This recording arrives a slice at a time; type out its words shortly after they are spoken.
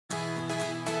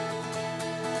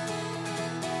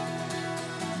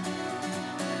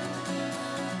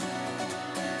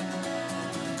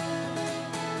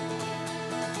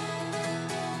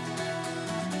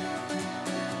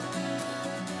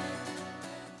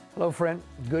Hello, friend.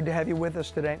 Good to have you with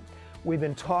us today. We've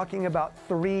been talking about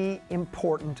 3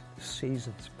 important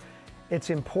seasons. It's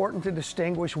important to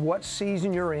distinguish what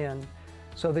season you're in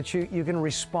so that you can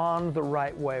respond the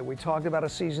right way. We talked about a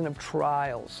season of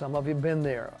trials. Some of you have been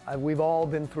there. We've all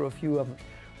been through a few of them.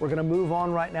 We're going to move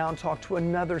on right now and talk to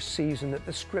another season that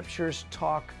the Scriptures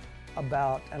talk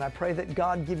about. And I pray that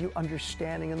God give you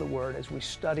understanding in the Word as we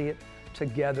study it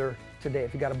together today.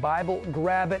 If you got a Bible,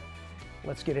 grab it.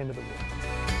 Let's get into the Word.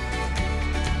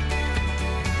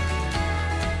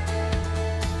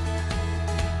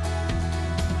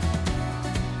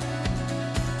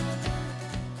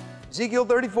 Ezekiel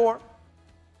 34,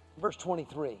 verse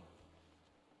 23. It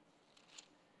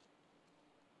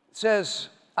says,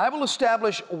 I will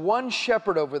establish one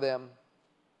shepherd over them,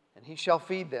 and he shall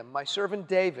feed them. My servant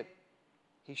David,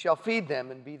 he shall feed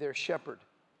them and be their shepherd.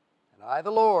 And I, the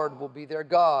Lord, will be their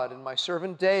God, and my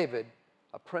servant David,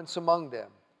 a prince among them.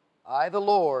 I, the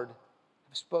Lord,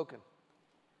 have spoken.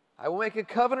 I will make a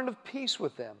covenant of peace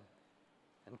with them,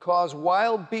 and cause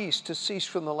wild beasts to cease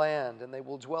from the land, and they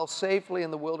will dwell safely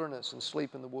in the wilderness and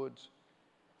sleep in the woods.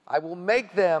 I will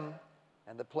make them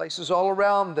and the places all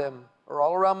around them, or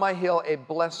all around my hill, a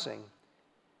blessing,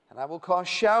 and I will cause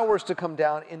showers to come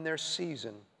down in their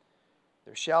season.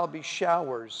 There shall be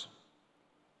showers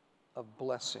of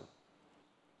blessing.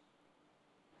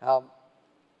 Now,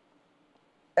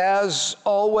 as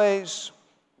always,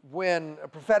 when a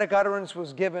prophetic utterance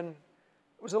was given,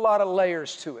 there was a lot of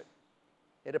layers to it.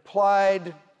 It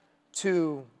applied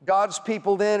to God's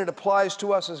people then. It applies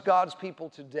to us as God's people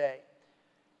today.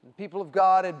 And people of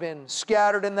God had been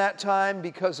scattered in that time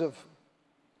because of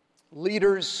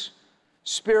leaders,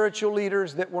 spiritual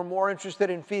leaders that were more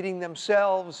interested in feeding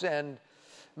themselves and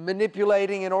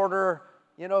manipulating in order,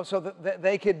 so that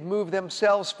they could move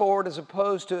themselves forward as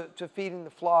opposed to feeding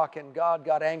the flock. And God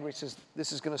got angry, says,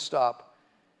 this is going to stop.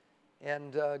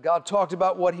 And God talked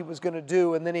about what he was going to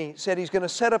do, and then he said he's going to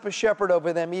set up a shepherd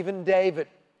over them, even David.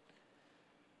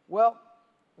 Well,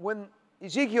 when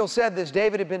Ezekiel said this,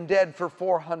 David had been dead for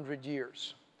 400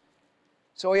 years.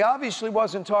 So he obviously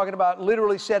wasn't talking about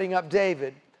literally setting up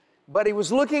David, but he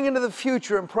was looking into the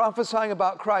future and prophesying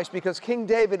about Christ, because King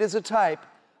David is a type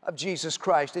of Jesus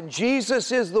Christ. And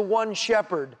Jesus is the one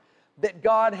shepherd that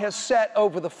God has set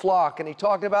over the flock. And he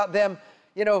talked about them,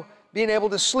 being able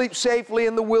to sleep safely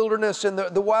in the wilderness and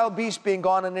the wild beasts being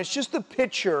gone. And it's just a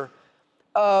picture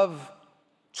of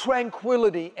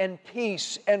tranquility and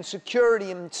peace and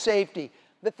security and safety,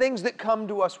 the things that come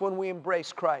to us when we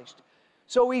embrace Christ.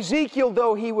 So Ezekiel,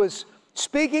 though he was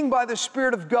speaking by the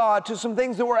Spirit of God to some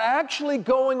things that were actually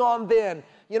going on then,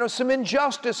 some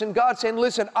injustice, and God saying,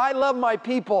 listen, I love my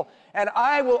people, and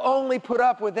I will only put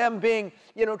up with them being,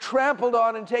 trampled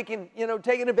on and taken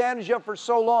advantage of for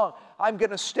so long. I'm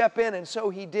going to step in, and so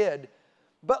he did.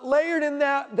 But layered in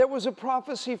that, there was a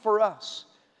prophecy for us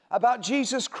about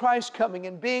Jesus Christ coming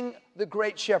and being the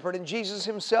great shepherd. And Jesus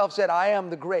himself said, I am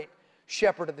the great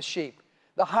shepherd of the sheep.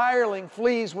 The hireling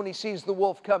flees when he sees the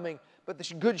wolf coming, but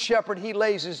the good shepherd, he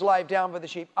lays his life down for the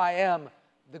sheep. I am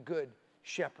the good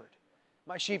shepherd.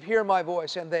 My sheep hear my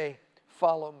voice, and they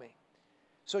follow me.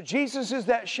 So Jesus is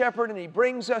that shepherd, and he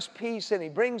brings us peace, and he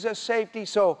brings us safety.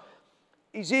 So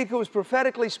Ezekiel was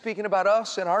prophetically speaking about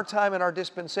us and our time and our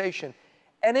dispensation.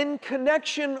 And in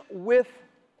connection with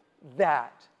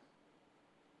that,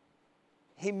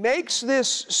 he makes this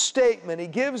statement, he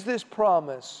gives this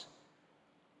promise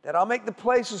that I'll make the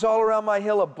places all around my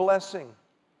hill a blessing.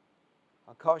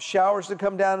 I'll cause showers to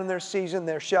come down in their season.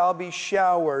 There shall be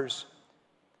showers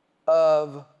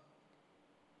of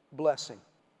blessing.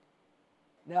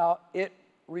 Now, it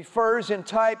refers in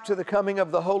type to the coming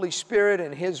of the Holy Spirit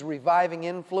and his reviving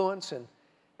influence. And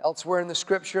elsewhere in the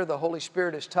Scripture, the Holy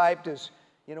Spirit is typed as,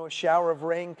 a shower of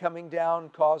rain coming down,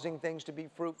 causing things to be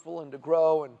fruitful and to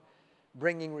grow and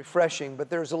bringing refreshing. But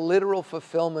there's a literal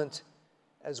fulfillment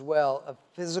as well of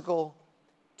physical,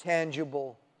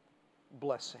 tangible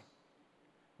blessing.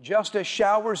 Just as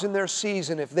showers in their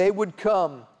season, if they would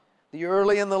come, the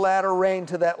early and the latter rain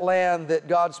to that land that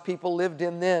God's people lived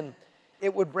in then,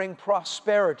 it would bring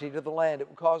prosperity to the land. It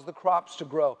would cause the crops to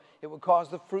grow. It would cause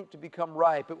the fruit to become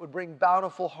ripe. It would bring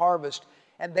bountiful harvest.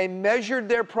 And they measured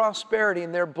their prosperity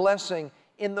and their blessing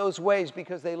in those ways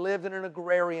because they lived in an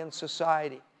agrarian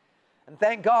society. And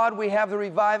thank God we have the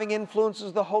reviving influences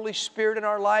of the Holy Spirit in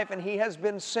our life, and he has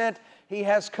been sent. He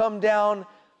has come down.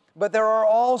 But there are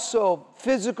also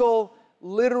physical,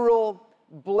 literal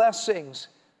blessings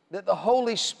that the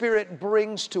Holy Spirit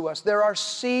brings to us. There are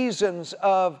seasons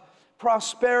of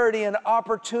prosperity and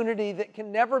opportunity that can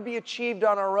never be achieved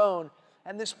on our own.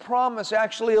 And this promise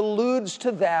actually alludes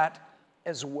to that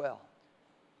as well.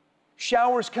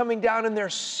 showers coming down in their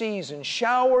season,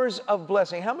 showers of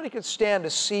blessing. How many could stand a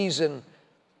season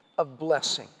of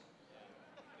blessing?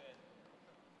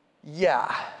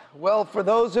 Yeah. Well, for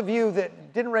those of you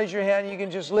that didn't raise your hand, you can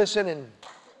just listen. And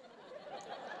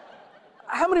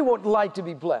how many would like to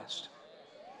be blessed?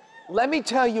 Let me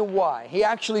tell you why. He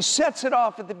actually sets it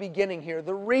off at the beginning here,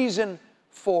 the reason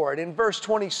for it. In verse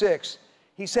 26,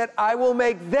 he said, I will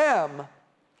make them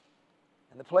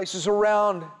and the places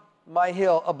around my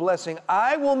hill a blessing.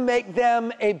 I will make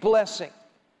them a blessing.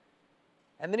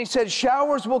 And then he said,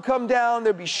 showers will come down.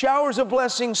 There'll be showers of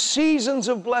blessing, seasons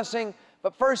of blessing.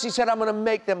 But first he said, I'm going to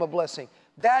make them a blessing.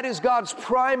 That is God's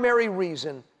primary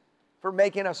reason for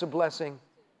making us a blessing,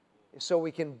 is so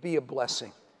we can be a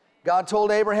blessing. God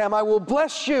told Abraham, I will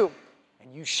bless you,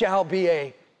 and you shall be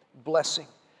a blessing.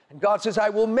 And God says, I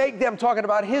will make them, talking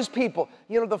about his people,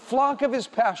 the flock of his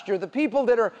pasture, the people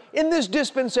that are in this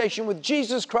dispensation with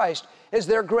Jesus Christ as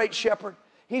their great shepherd.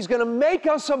 He's going to make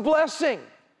us a blessing.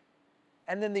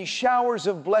 And then these showers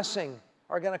of blessing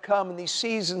are going to come, and these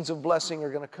seasons of blessing are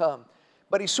going to come.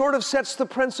 But he sort of sets the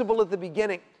principle at the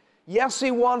beginning. Yes,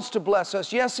 he wants to bless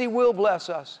us. Yes, he will bless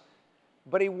us.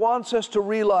 But he wants us to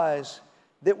realize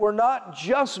that we're not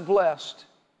just blessed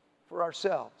for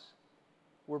ourselves.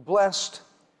 We're blessed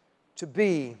to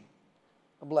be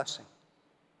a blessing.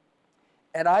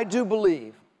 And I do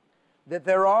believe that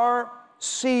there are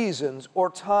seasons or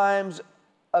times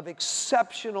of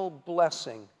exceptional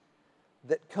blessing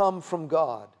that come from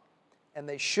God, and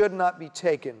they should not be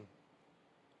taken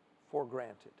for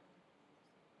granted. You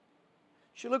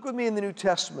should look with me in the New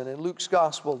Testament, in Luke's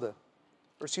Gospel,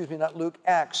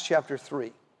 Acts chapter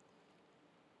 3.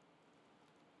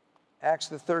 Acts,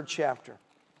 the 3rd chapter.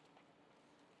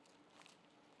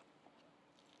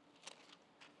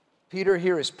 Peter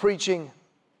here is preaching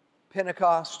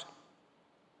Pentecost.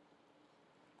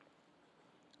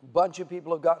 A bunch of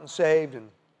people have gotten saved, and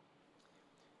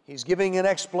he's giving an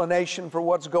explanation for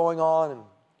what's going on. In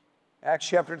Acts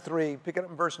chapter 3, pick it up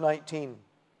in verse 19.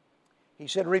 He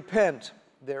said, repent,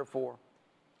 therefore,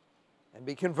 and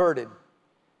be converted,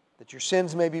 that your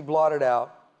sins may be blotted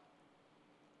out,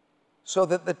 so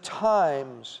that the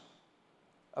times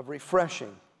of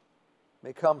refreshing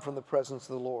may come from the presence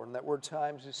of the Lord. And that word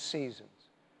times is seasons.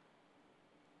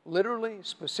 Literally,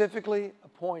 specifically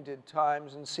appointed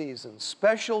times and seasons,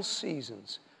 special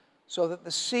seasons, so that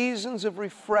the seasons of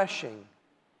refreshing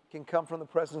can come from the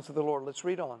presence of the Lord. Let's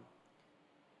read on.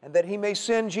 And that he may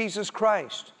send Jesus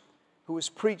Christ, who was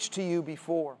preached to you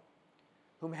before,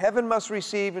 whom heaven must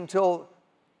receive until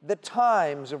the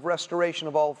times of restoration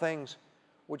of all things,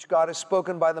 which God has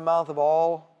spoken by the mouth of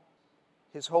all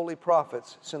his holy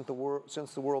prophets since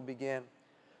the world began.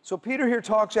 So Peter here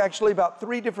talks actually about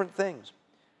 3 different things.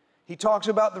 He talks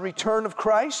about the return of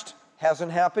Christ,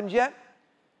 hasn't happened yet.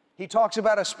 He talks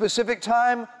about a specific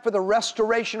time for the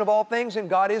restoration of all things, and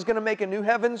God is going to make a new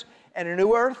heavens and a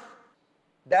new earth.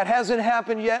 That hasn't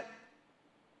happened yet.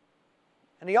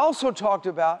 And he also talked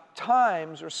about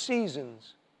times or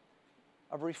seasons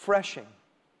of refreshing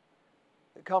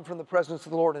that come from the presence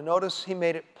of the Lord. And notice he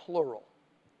made it plural.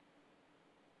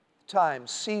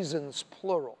 Times, seasons,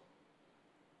 plural,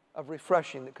 of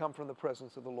refreshing that come from the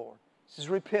presence of the Lord. He says,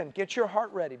 repent, get your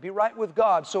heart ready, be right with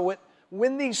God, so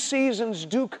when these seasons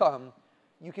do come,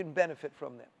 you can benefit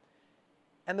from them.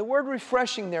 And the word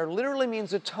refreshing there literally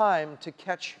means a time to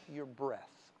catch your breath.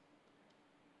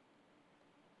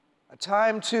 A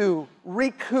time to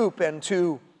recoup and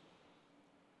to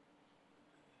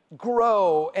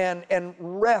grow and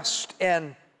rest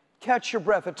and catch your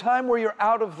breath. A time where you're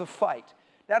out of the fight.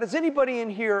 Now, does anybody in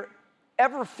here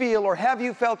ever feel, or have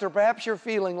you felt, or perhaps you're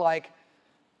feeling like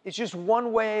it's just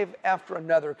one wave after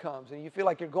another comes, and you feel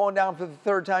like you're going down for the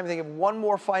 3rd time, you think, if one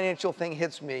more financial thing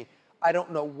hits me, I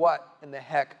don't know what in the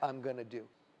heck I'm going to do.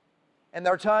 And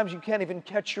there are times you can't even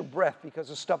catch your breath because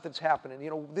of stuff that's happening.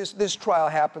 This trial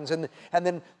happens, and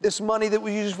then this money that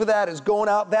we use for that is going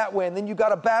out that way, and then you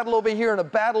got a battle over here and a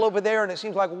battle over there, and it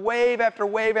seems like wave after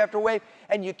wave after wave,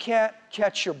 and you can't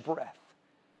catch your breath.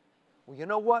 Well, you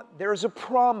know what? There's a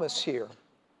promise here,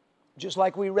 just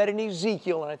like we read in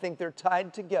Ezekiel, and I think they're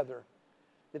tied together,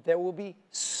 that there will be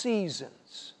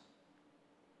seasons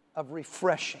of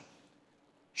refreshing,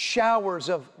 showers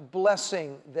of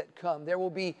blessing that come. There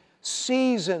will be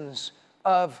seasons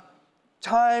of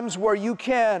times where you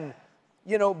can,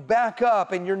 back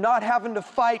up, and you're not having to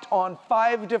fight on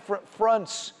 5 different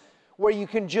fronts, where you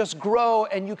can just grow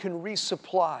and you can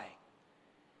resupply.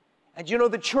 And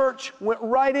the church went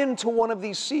right into one of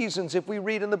these seasons. If we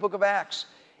read in the book of Acts,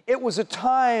 it was a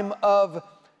time of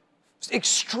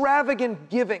extravagant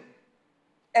giving.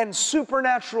 and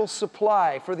supernatural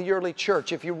supply for the early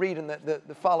church, if you read in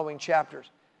the following chapters.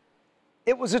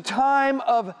 It was a time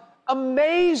of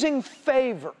amazing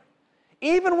favor.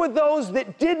 Even with those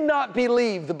that did not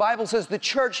believe, the Bible says the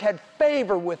church had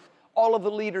favor with all of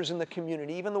the leaders in the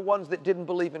community, even the ones that didn't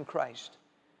believe in Christ.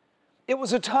 It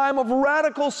was a time of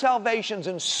radical salvations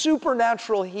and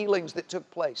supernatural healings that took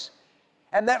place.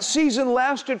 And that season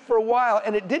lasted for a while,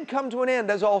 and it did come to an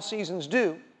end, as all seasons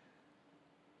do.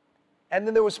 And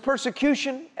then there was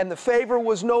persecution, and the favor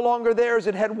was no longer there as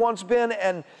it had once been,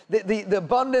 and the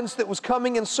abundance that was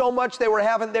coming in so much, they were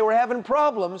having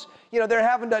problems. You know, they're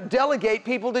having to delegate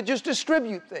people to just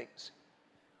distribute things.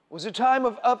 It was a time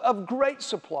of great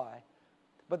supply.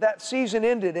 But that season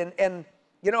ended, and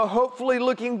you know, hopefully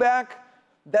looking back,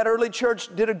 that early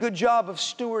church did a good job of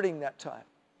stewarding that time.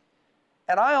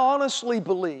 And I honestly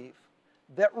believe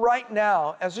that right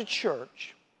now, as a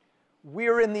church,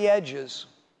 we're in the edges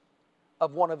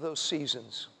of one of those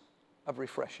seasons of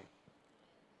refreshing.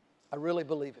 I really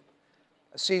believe it.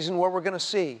 A season where we're going to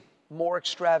see more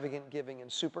extravagant giving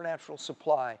and supernatural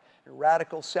supply and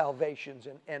radical salvations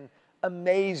and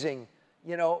amazing,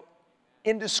 you know,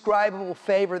 indescribable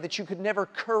favor that you could never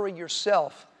curry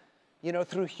yourself, you know,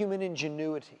 through human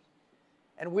ingenuity.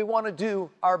 And we want to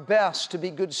do our best to be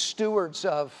good stewards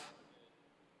of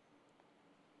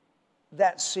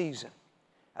that season.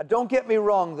 Now, don't get me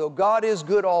wrong, though. God is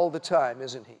good all the time,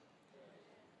 isn't He?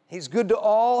 He's good to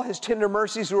all. His tender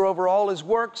mercies are over all His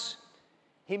works.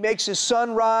 He makes His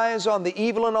sun rise on the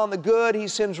evil and on the good. He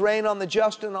sends rain on the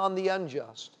just and on the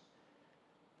unjust.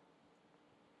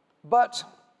 But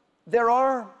there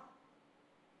are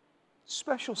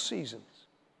special seasons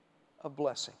of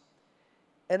blessing.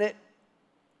 And it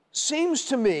seems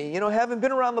to me, you know, having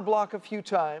been around the block a few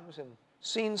times and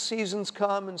seen seasons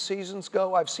come and seasons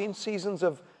go, I've seen seasons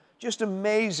of just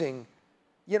amazing,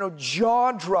 you know,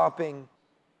 jaw-dropping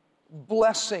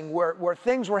blessing where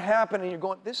things were happening. You're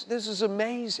going, this is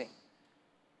amazing.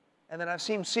 And then I've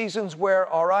seen seasons where,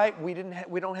 all right, we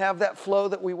don't have that flow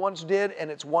that we once did,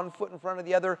 and it's one foot in front of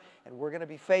the other, and we're going to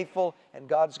be faithful, and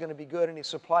God's going to be good, and He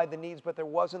supplied the needs, but there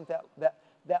wasn't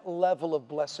that level of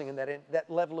blessing and that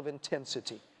level of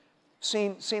intensity.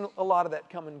 Seen a lot of that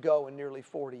come and go in nearly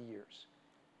 40 years.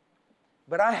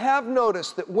 But I have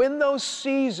noticed that when those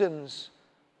seasons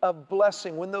of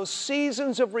blessing, when those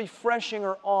seasons of refreshing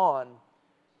are on,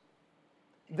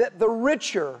 that the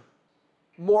richer,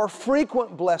 more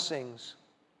frequent blessings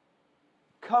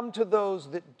come to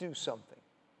those that do something.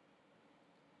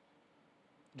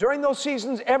 During those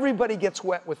seasons, everybody gets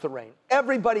wet with the rain.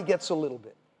 Everybody gets a little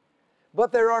bit.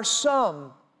 But there are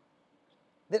some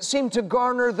that seem to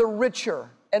garner the richer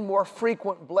and more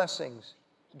frequent blessings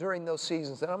during those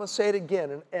seasons. And I'm going to say it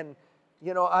again, and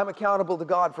you know, I'm accountable to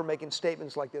God for making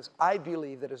statements like this. I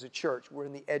believe that as a church, we're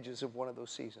in the edges of one of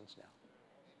those seasons now.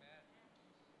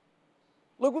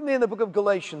 Look with me in the book of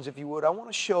Galatians, if you would. I want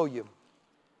to show you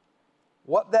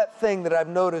what that thing that I've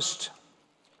noticed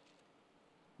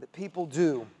that people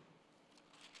do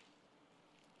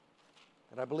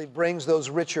that I believe brings those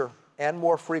richer and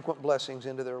more frequent blessings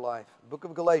into their life. Book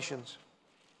of Galatians,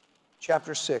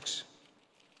 chapter 6,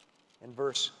 and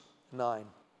verse 9.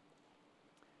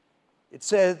 It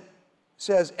says,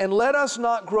 "And let us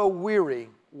not grow weary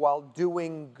while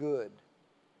doing good.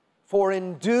 For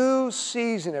in due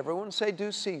season," everyone say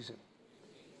due season.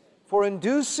 "For in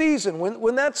due season,"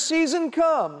 when that season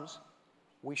comes,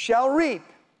 "we shall reap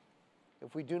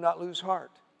if we do not lose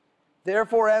heart.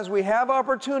 Therefore, as we have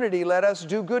opportunity, let us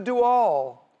do good to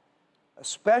all,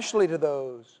 especially to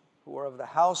those who are of the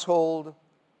household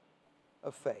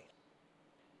of faith."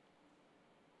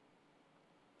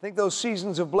 I think those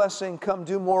seasons of blessing come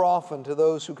due more often to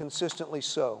those who consistently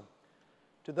sow,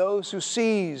 to those who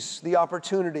seize the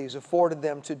opportunities afforded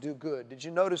them to do good. Did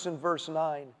you notice in verse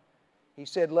 9, he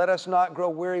said, "Let us not grow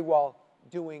weary while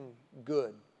doing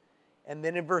good." And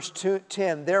then in verse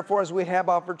 10, "Therefore, as we have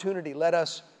opportunity, let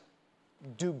us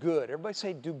do good." Everybody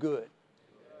say, do good.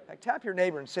 In fact, tap your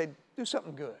neighbor and say, do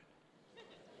something good.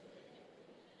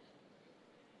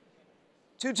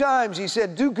 2 times he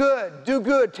said, do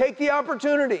good, take the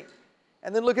opportunity.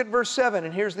 And then look at verse 7,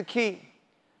 and here's the key.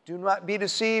 "Do not be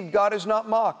deceived, God is not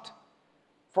mocked.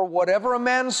 For whatever a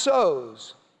man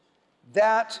sows,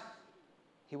 that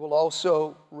he will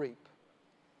also reap."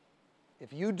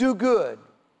 If you do good,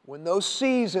 when those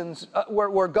seasons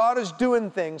where God is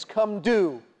doing things come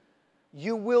due,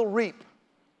 you will reap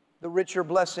the richer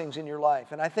blessings in your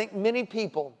life. And I think many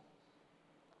people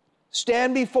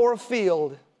stand before a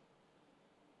field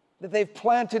that they've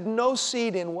planted no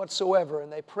seed in whatsoever,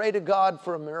 and they pray to God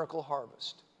for a miracle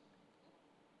harvest.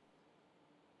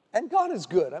 And God is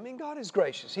good. I mean, God is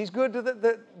gracious. He's good to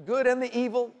the good and the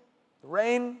evil. The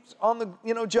rain's on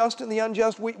the just and the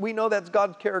unjust. We know that's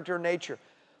God's character and nature.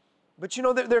 But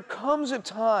there comes a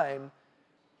time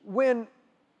when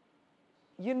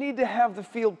you need to have the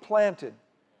field planted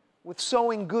with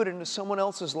sowing good into someone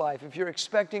else's life if you're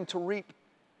expecting to reap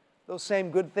those same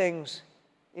good things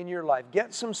in your life.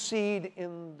 Get some seed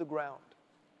in the ground.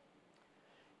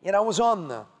 I was on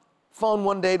the phone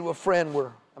one day to a friend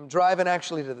where I'm driving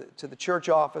actually to the church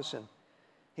office, and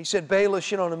he said,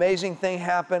 Bayless, an amazing thing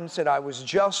happened. Said, I was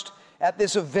just at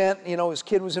this event, his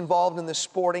kid was involved in this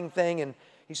sporting thing, and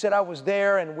he said, I was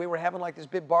there, and we were having like this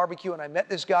big barbecue, and I met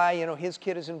this guy, his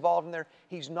kid is involved in there.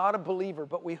 He's not a believer,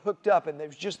 but we hooked up, and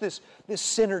there's just this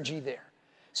synergy there.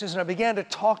 He says, and I began to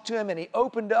talk to him, and he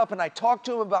opened up, and I talked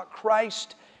to him about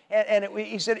Christ,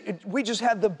 he said, we just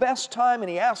had the best time, and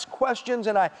he asked questions,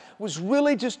 and I was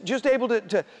really just able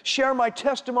to share my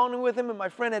testimony with him, and my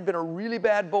friend had been a really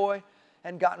bad boy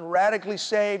and gotten radically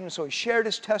saved, and so he shared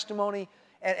his testimony.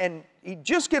 And he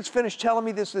just gets finished telling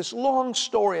me this long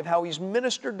story of how he's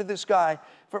ministered to this guy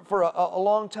for a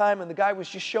long time, and the guy was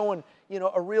just showing,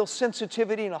 a real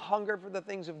sensitivity and a hunger for the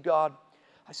things of God.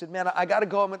 I said, man, I got to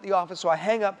go. I'm at the office. So I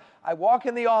hang up. I walk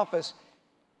in the office,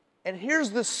 and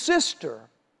here's the sister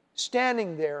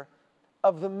standing there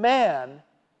of the man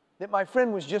that my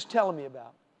friend was just telling me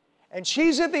about. And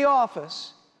she's at the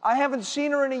office. I haven't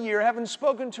seen her in a year, haven't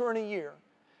spoken to her in a year.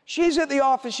 She's at the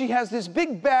office. She has this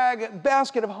big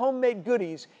basket of homemade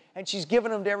goodies, and she's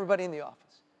giving them to everybody in the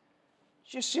office.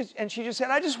 And she just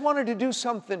said, I just wanted to do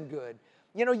something good.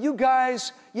 You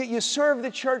guys, you serve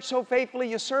the church so faithfully,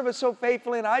 you serve us so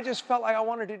faithfully, and I just felt like I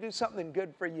wanted to do something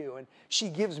good for you. And she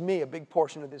gives me a big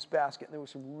portion of this basket, and there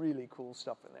was some really cool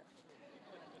stuff in there.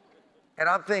 And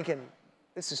I'm thinking,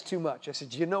 this is too much. I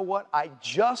said, you know what? I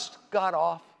just got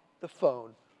off the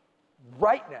phone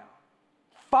right now.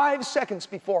 5 seconds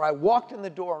before I walked in the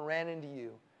door and ran into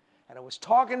you. And I was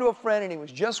talking to a friend, and he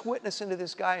was just witnessing to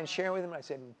this guy and sharing with him. And I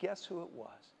said, and guess who it was?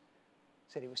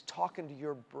 He said, he was talking to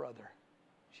your brother.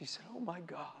 She said, oh my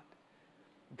God.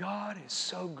 God is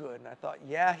so good. And I thought,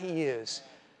 yeah, he is.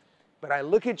 But I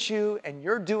look at you, and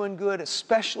you're doing good,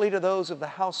 especially to those of the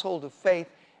household of faith.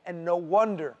 And no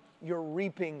wonder you're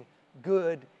reaping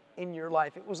good in your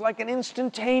life. It was like an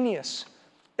instantaneous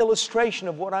illustration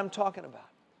of what I'm talking about.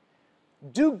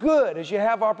 Do good as you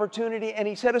have opportunity, and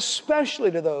he said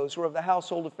especially to those who are of the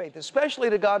household of faith,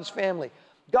 especially to God's family.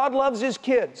 God loves his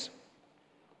kids.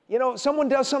 Someone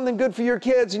does something good for your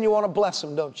kids and you want to bless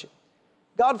them, don't you?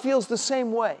 God feels the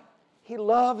same way. He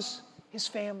loves his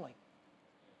family.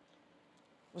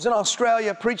 I was in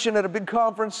Australia preaching at a big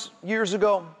conference years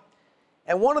ago,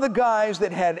 and one of the guys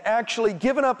that had actually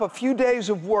given up a few days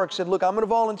of work said, look, I'm going to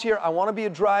volunteer. I want to be a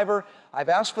driver. I've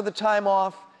asked for the time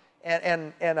off,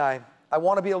 and I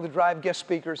want to be able to drive guest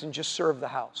speakers and just serve the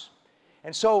house.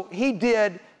 And so he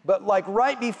did, but like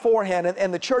right beforehand,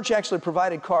 and the church actually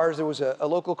provided cars. There was a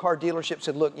local car dealership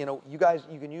said, look, you guys,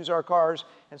 you can use our cars.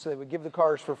 And so they would give the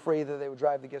cars for free, that they would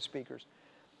drive the guest speakers.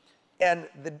 And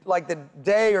the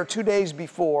day or 2 days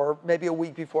before, maybe a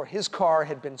week before, his car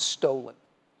had been stolen.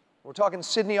 We're talking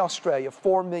Sydney, Australia,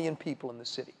 4 million people in the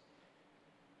city.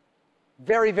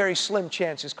 Very, very slim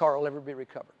chance his car will ever be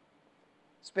recovered.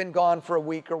 It's been gone for a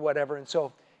week or whatever, and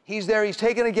so he's there. He's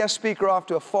taking a guest speaker off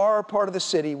to a far part of the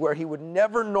city where he would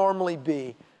never normally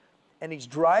be, and he's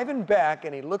driving back,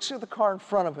 and he looks at the car in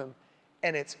front of him,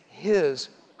 and it's his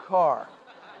car.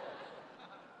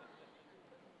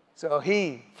 So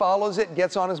he follows it,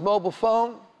 gets on his mobile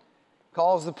phone,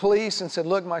 calls the police and said,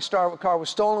 look, my car was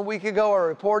stolen a week ago. I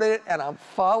reported it, and I'm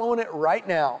following it right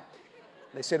now.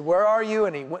 They said, where are you?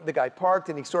 And the guy parked,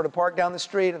 and he sort of parked down the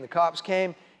street, and the cops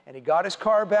came. And he got his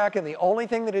car back, and the only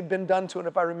thing that had been done to it,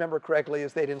 if I remember correctly,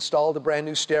 is they'd installed a brand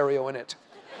new stereo in it.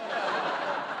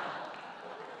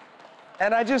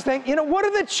 And I just think, what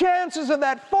are the chances of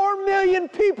that 4 million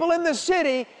people in the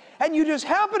city, and you just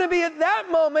happen to be at that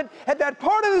moment, at that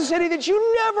part of the city that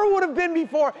you never would have been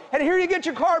before, and here you get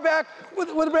your car back with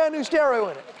a brand new stereo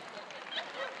in it.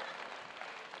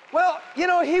 Well,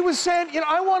 he was saying,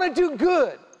 I want to do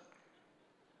good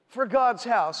for God's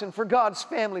house and for God's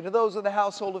family, to those of the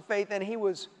household of faith, and he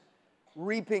was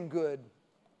reaping good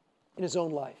in his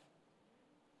own life.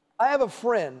 I have a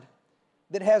friend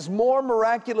that has more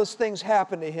miraculous things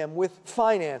happen to him with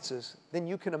finances than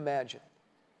you can imagine.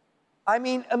 I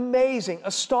mean, amazing,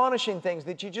 astonishing things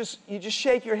that you just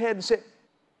shake your head and say,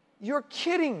 you're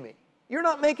kidding me. You're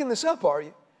not making this up, are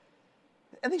you?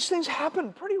 And these things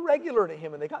happen pretty regular to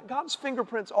him, and they got God's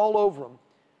fingerprints all over them.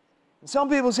 And some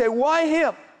people say, why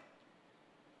him?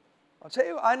 I'll tell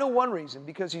you, I know one reason,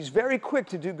 because he's very quick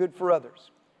to do good for others.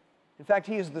 In fact,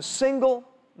 he is the single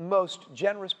most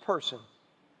generous person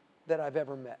that I've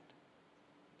ever met,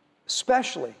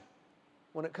 especially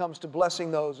when it comes to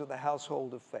blessing those of the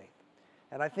household of faith.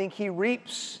 And I think he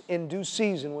reaps in due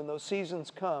season, when those seasons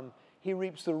come, he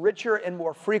reaps the richer and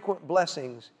more frequent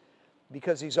blessings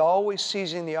because he's always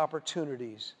seizing the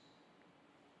opportunities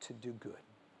to do good.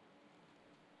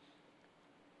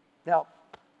 Now,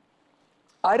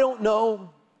 I don't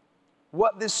know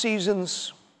what this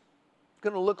season's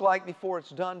going to look like before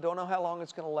it's done. Don't know how long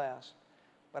it's going to last.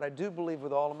 But I do believe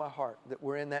with all of my heart that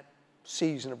we're in that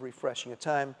season of refreshing, a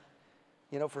time,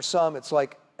 you know, for some it's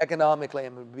like economically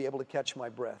I'm going to be able to catch my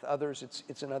breath. Others,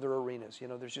 it's in other arenas. You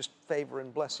know, there's just favor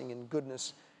and blessing and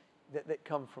goodness that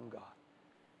come from God.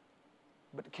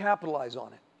 But to capitalize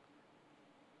on it,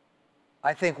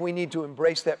 I think we need to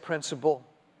embrace that principle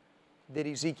that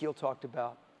Ezekiel talked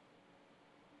about.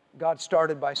 God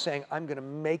started by saying, I'm going to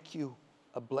make you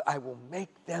I will make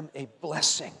them a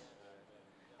blessing.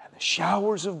 And the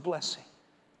showers of blessing,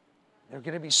 there are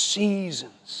going to be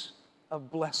seasons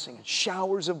of blessing, and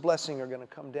showers of blessing are going to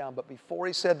come down. But before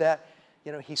he said that,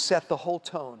 you know, he set the whole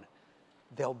tone.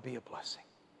 There'll be a blessing.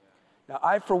 Now,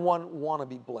 I, for one, want to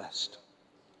be blessed.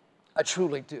 I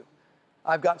truly do.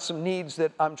 I've got some needs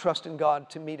that I'm trusting God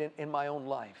to meet in my own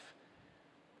life.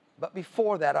 But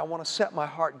before that, I want to set my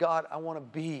heart, God, I want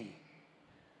to be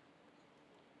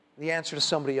the answer to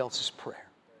somebody else's prayer.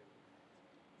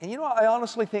 And you know, I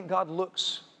honestly think God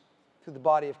looks through the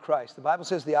body of Christ. The Bible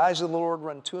says the eyes of the Lord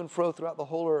run to and fro throughout the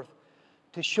whole earth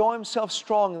to show himself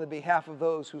strong in the behalf of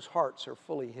those whose hearts are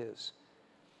fully his.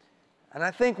 And I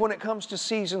think when it comes to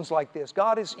seasons like this,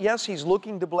 God is, yes, he's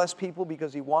looking to bless people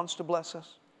because he wants to bless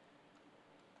us.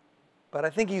 But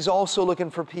I think he's also looking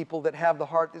for people that have the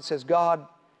heart that says, God,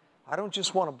 I don't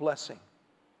just want a blessing,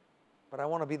 but I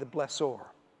want to be the blessor.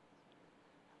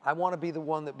 I want to be the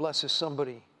one that blesses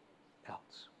somebody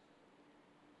else.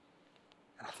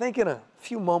 And I think in a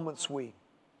few moments we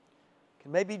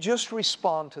can maybe just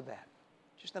respond to that.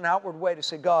 Just an outward way to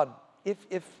say, God,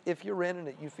 if you're in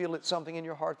it, you feel it's something in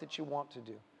your heart that you want to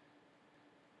do.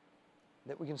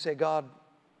 That we can say, God,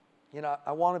 you know,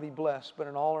 I want to be blessed, but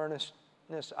in all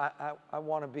earnestness, I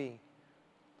want to be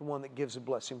the one that gives a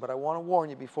blessing. But I want to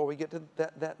warn you before we get to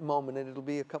that moment, and it'll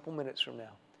be a couple minutes from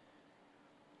now.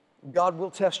 God will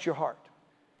test your heart.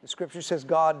 The scripture says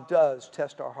God does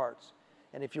test our hearts.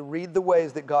 And if you read the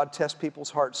ways that God tests people's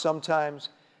hearts, sometimes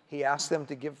he asks them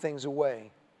to give things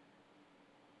away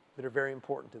that are very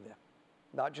important to them.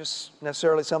 Not just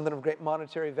necessarily something of great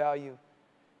monetary value,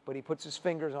 but he puts his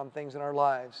fingers on things in our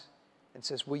lives and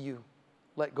says, will you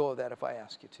let go of that if I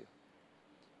ask you to?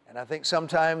 And I think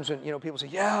sometimes when, you know, people say,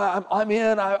 yeah, I'm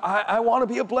in, I want to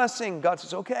be a blessing. God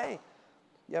says, okay,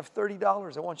 you have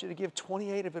 $30. I want you to give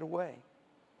 28 of it away.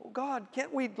 Well, God,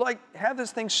 can't we have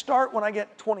this thing start when I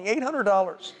get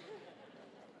 $2,800?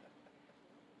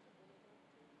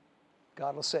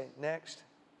 God will say, next.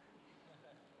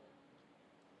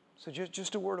 So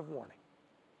just a word of warning.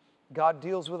 God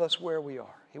deals with us where we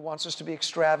are. He wants us to be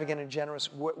extravagant and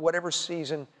generous, whatever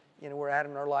season, you know, we're at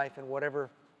in our life and whatever,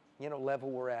 you know, level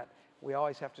we're at. We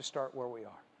always have to start where we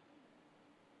are.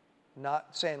 Not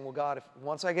saying, well, God, if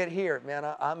once I get here, man,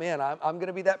 I'm in. I'm going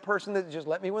to be that person that just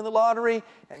let me win the lottery.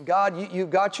 And God, you've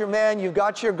got your man, you've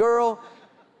got your girl.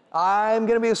 I'm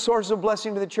going to be a source of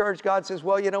blessing to the church. God says,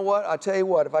 well, you know what? I'll tell you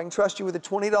what. If I can trust you with the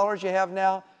 $20 you have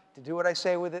now to do what I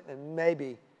say with it, then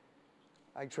maybe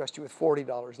I can trust you with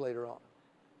 $40 later on.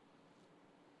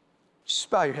 Just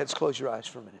bow your heads, close your eyes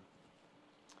for a minute.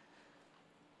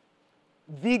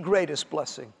 The greatest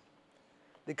blessing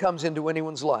that comes into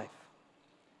anyone's life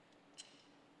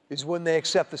is when they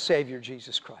accept the Savior,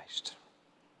 Jesus Christ.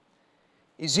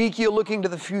 Ezekiel, looking to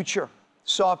the future,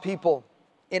 saw people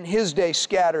in his day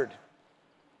scattered,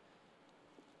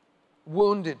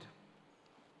 wounded,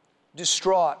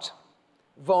 distraught,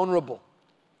 vulnerable.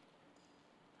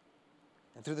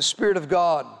 And through the Spirit of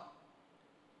God,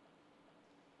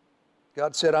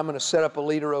 God said, I'm going to set up a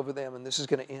leader over them, and this is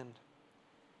going to end.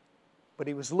 But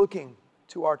he was looking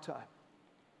to our time.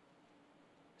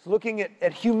 He's looking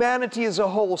at humanity as a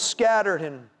whole, scattered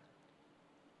and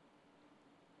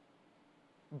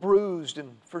bruised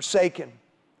and forsaken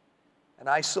and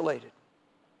isolated.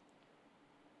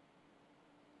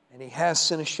 And he has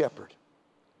sent a shepherd,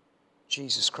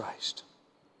 Jesus Christ,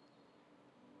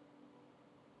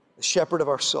 the shepherd of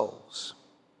our souls,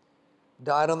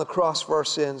 died on the cross for our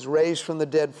sins, raised from the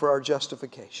dead for our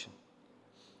justification.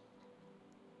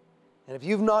 And if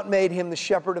you've not made him the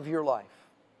shepherd of your life,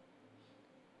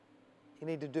 you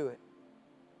need to do it.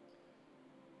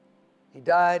 He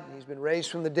died, and he's been raised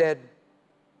from the dead.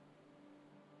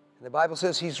 And the Bible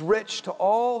says He's rich to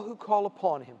all who call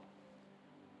upon Him.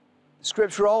 The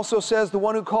Scripture also says the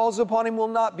one who calls upon Him will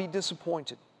not be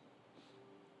disappointed.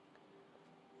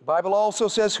 The Bible also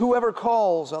says whoever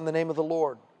calls on the name of the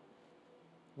Lord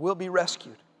will be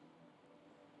rescued,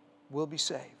 will be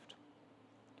saved.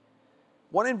 I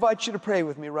want to invite you to pray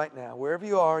with me right now. Wherever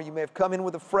you are, you may have come in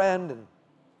with a friend and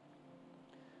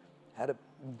had a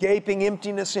gaping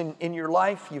emptiness in your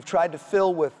life you've tried to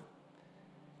fill with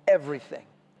everything.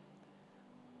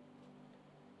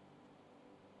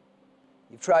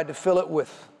 You've tried to fill it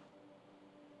with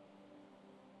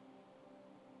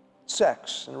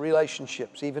sex and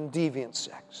relationships, even deviant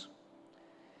sex.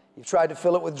 You've tried to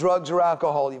fill it with drugs or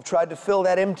alcohol. You've tried to fill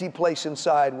that empty place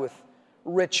inside with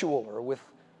ritual or with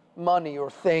money or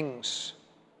things.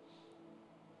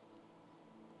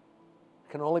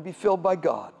 It can only be filled by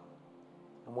God.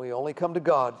 And we only come to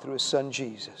God through His Son,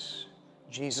 Jesus.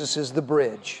 Jesus is the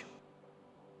bridge.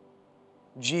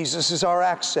 Jesus is our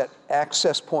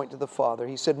access point to the Father.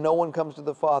 He said, no one comes to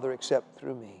the Father except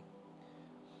through me.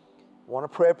 I want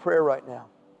to pray a prayer right now.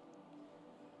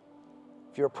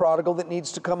 If you're a prodigal that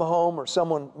needs to come home or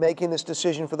someone making this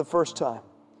decision for the first time,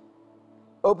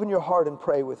 open your heart and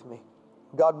pray with me.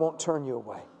 God won't turn you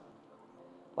away.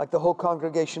 I'd like the whole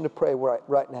congregation to pray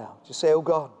right now. Just say, oh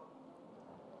God,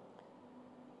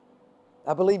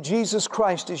 I believe Jesus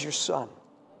Christ is your Son.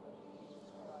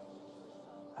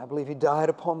 I believe He died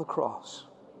upon the cross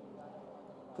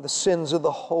for the sins of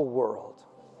the whole world.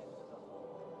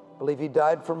 I believe He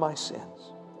died for my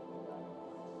sins,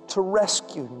 to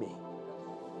rescue me,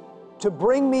 to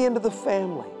bring me into the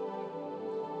family,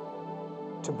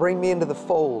 to bring me into the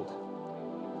fold.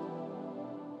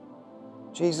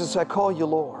 Jesus, I call you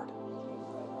Lord.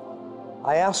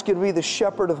 I ask you to be the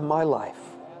shepherd of my life.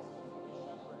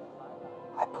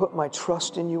 I put my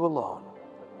trust in you alone.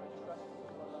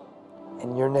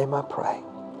 In your name I pray.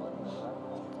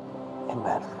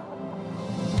 Amen.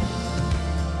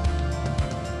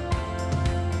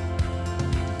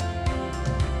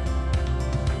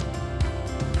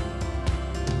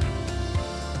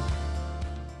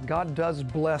 God does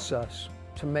bless us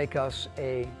to make us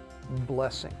a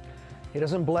blessing. He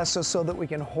doesn't bless us so that we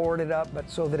can hoard it up, but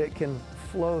so that it can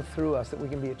flow through us, that we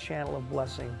can be a channel of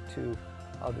blessing to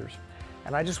others.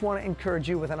 And I just want to encourage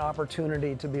you with an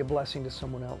opportunity to be a blessing to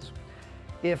someone else.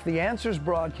 If the Answers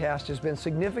broadcast has been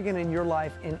significant in your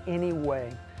life in any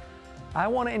way, I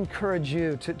want to encourage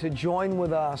you to join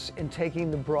with us in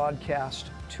taking the broadcast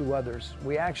to others.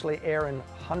 We actually air in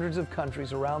hundreds of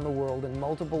countries around the world in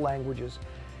multiple languages.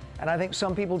 And I think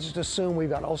some people just assume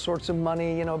we've got all sorts of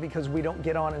money, you know, because we don't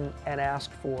get on and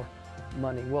ask for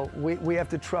money. Well, we have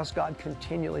to trust God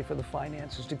continually for the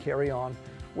finances to carry on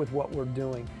with what we're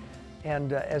doing.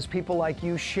 And as people like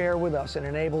you share with us, it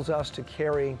enables us to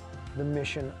carry the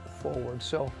mission forward.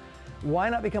 So why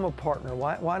not become a partner?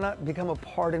 Why not become a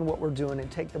part in what we're doing and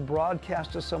take the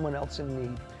broadcast to someone else in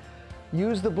need?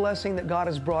 Use the blessing that God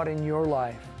has brought in your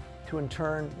life to in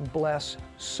turn bless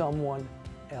someone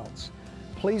else.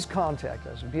 Please contact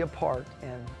us, be a part,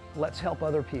 and let's help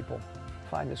other people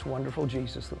find this wonderful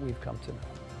Jesus that we've come to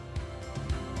know.